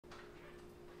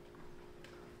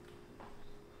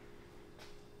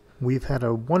We've had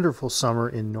a wonderful summer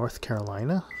in North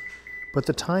Carolina, but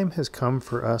the time has come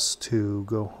for us to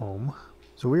go home.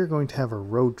 So we are going to have a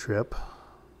road trip,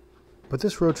 but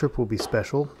this road trip will be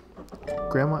special.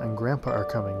 Grandma and Grandpa are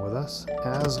coming with us,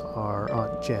 as are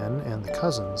Aunt Jen and the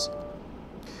cousins.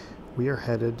 We are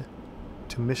headed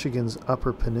to Michigan's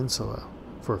Upper Peninsula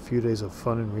for a few days of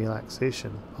fun and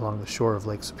relaxation along the shore of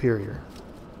Lake Superior.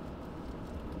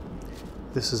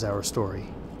 This is our story.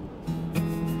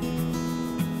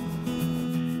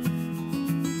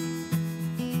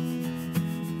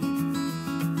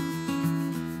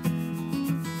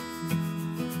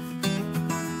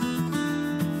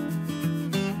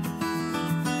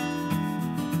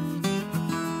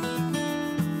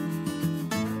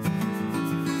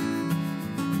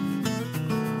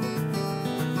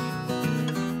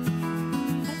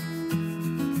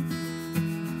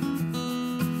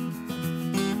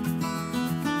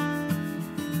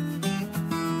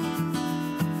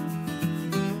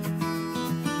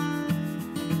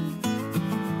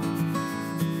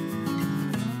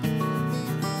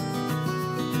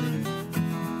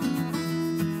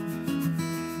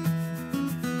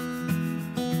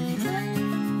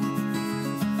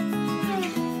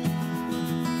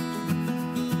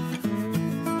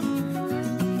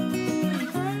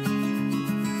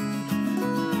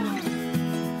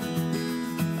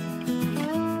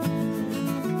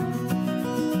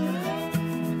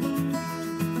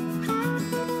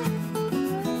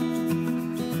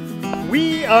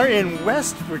 We are in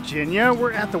West Virginia.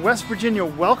 We're at the West Virginia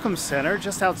Welcome Center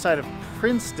just outside of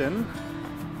Princeton.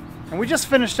 And we just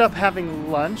finished up having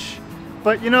lunch.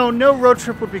 But you know, no road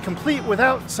trip would be complete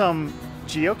without some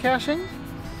geocaching.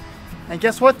 And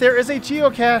guess what? There is a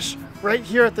geocache right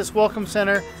here at this Welcome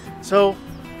Center. So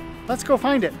let's go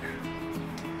find it.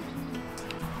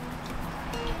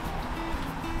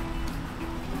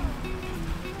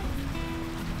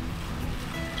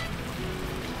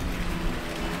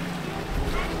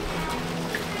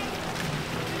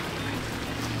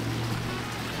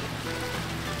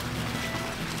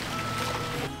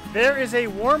 There is a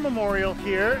war memorial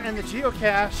here, and the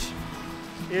geocache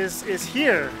is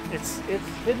here. It's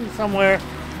hidden somewhere.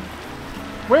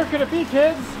 Where could it be,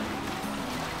 kids?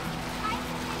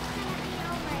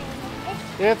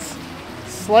 It's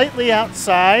slightly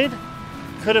outside.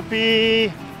 Could it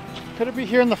be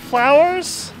here in the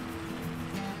flowers?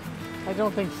 I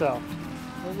don't think so.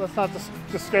 Let's not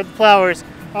discard the flowers.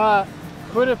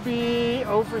 Could it be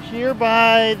over here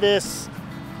by this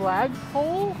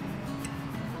flagpole?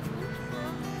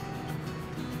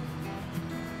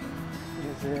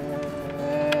 Is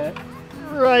it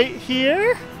right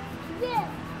here? Yeah.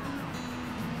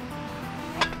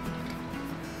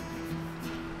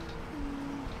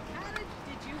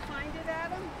 Did you find it,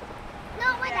 Adam?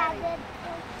 No, my dad did.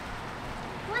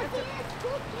 What's in this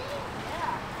cookie?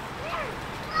 Yeah.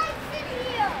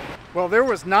 Well, there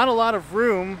was not a lot of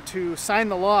room to sign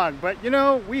the log, but you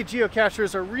know, we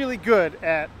geocachers are really good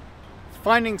at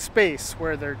finding space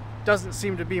where there doesn't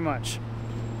seem to be much.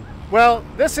 Well,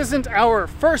 this isn't our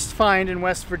first find in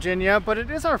West Virginia, but it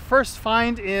is our first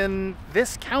find in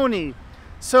this county.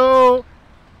 So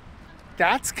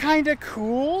that's kind of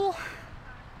cool.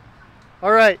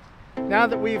 All right, now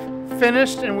that we've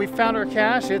finished and we've found our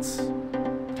cache, it's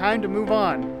time to move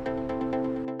on.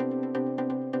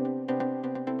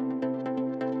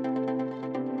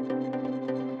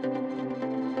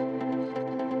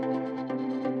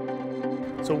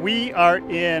 So we are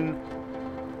in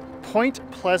Point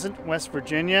Pleasant, West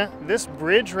Virginia. This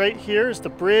bridge right here is the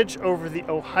bridge over the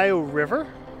Ohio River.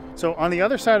 So on the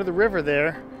other side of the river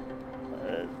there,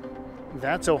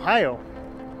 that's Ohio.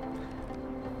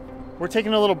 We're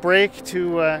taking a little break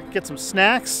to get some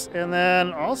snacks and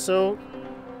then also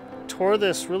tour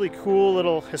this really cool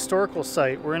little historical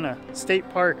site. We're in a state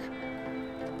park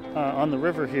on the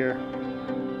river here.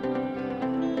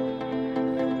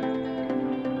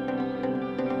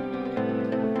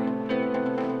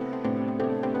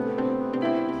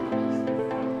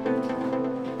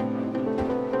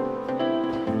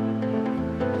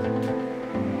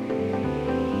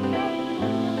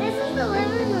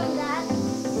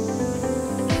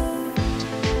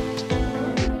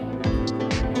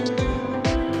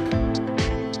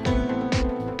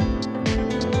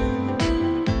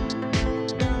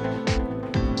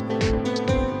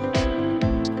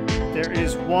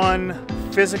 One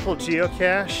physical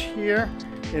geocache here.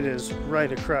 It is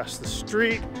right across the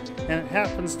street, and it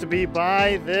happens to be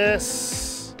by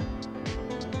this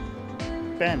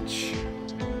bench,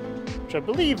 which I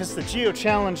believe is the Geo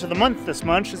Challenge of the month this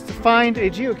month, is to find a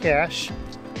geocache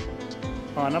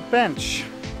on a bench.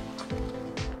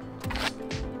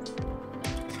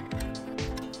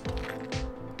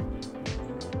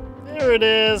 There it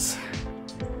is.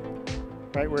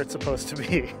 Right where it's supposed to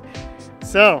be.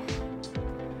 So,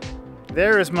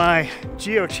 there is my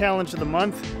Geo Challenge of the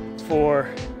month for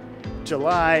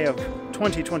July of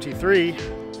 2023.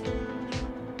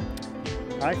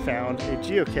 I found a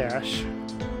geocache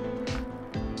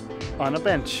on a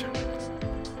bench.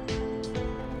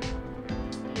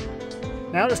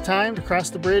 Now it is time to cross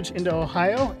the bridge into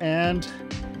Ohio and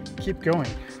keep going.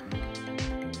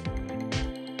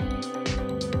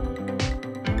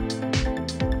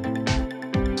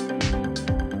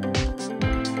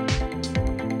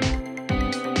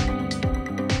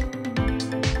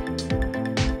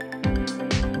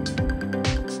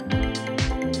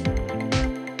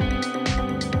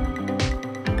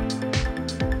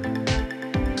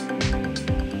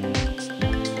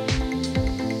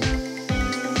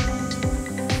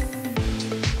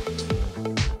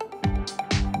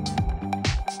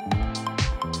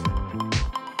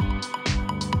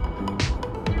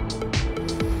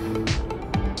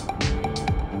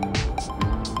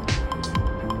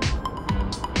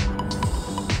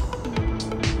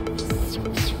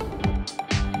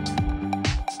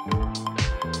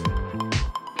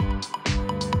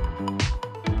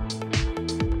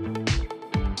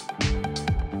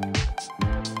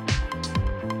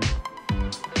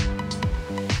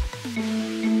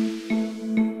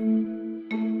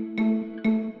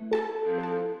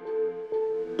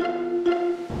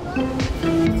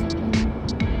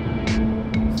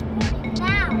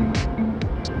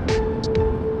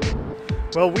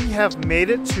 Well, we have made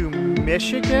it to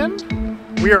Michigan.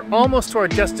 We are almost to our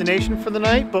destination for the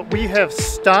night, but we have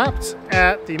stopped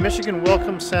at the Michigan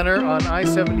Welcome Center on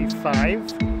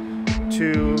I-75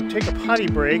 to take a potty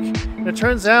break. And it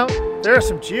turns out there are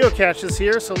some geocaches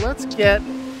here, so let's get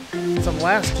some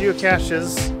last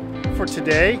geocaches for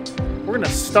today. We're gonna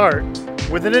start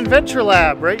with an adventure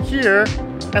lab right here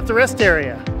at the rest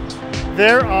area.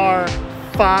 There are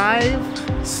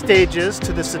 5 stages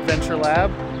to this adventure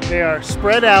lab. They are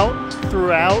spread out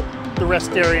throughout the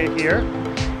rest area here,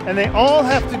 and they all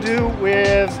have to do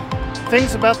with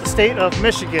things about the state of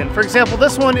Michigan. For example,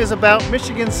 this one is about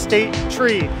Michigan's state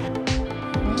tree.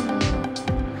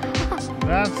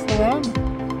 That's the one.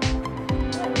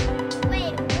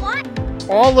 Wait, what?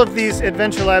 All of these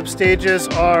Adventure Lab stages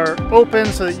are open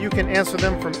so that you can answer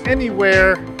them from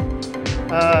anywhere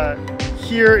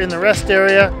here in the rest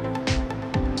area.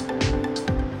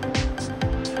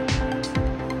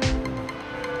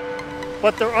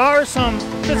 But there are some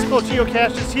physical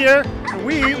geocaches here, and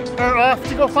we are off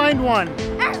to go find one.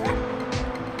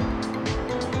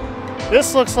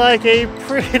 This looks like a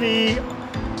pretty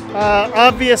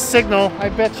obvious signal. I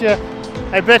bet you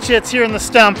it's here in the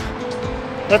stump.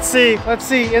 Let's see,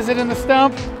 is it in the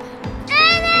stump?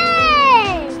 It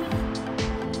is!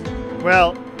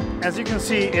 Well, as you can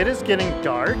see, it is getting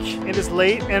dark, it is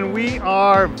late, and we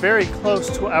are very close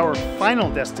to our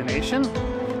final destination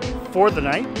for the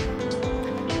night.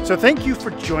 So thank you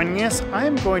for joining us. I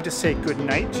am going to say good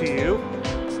night to you,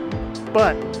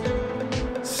 but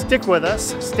stick with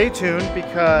us, stay tuned,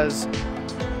 because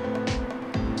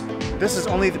this is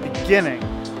only the beginning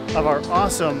of our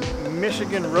awesome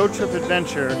Michigan road trip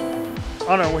adventure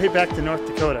on our way back to North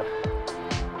Dakota.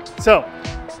 So,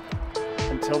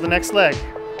 until the next leg,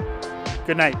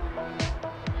 good night.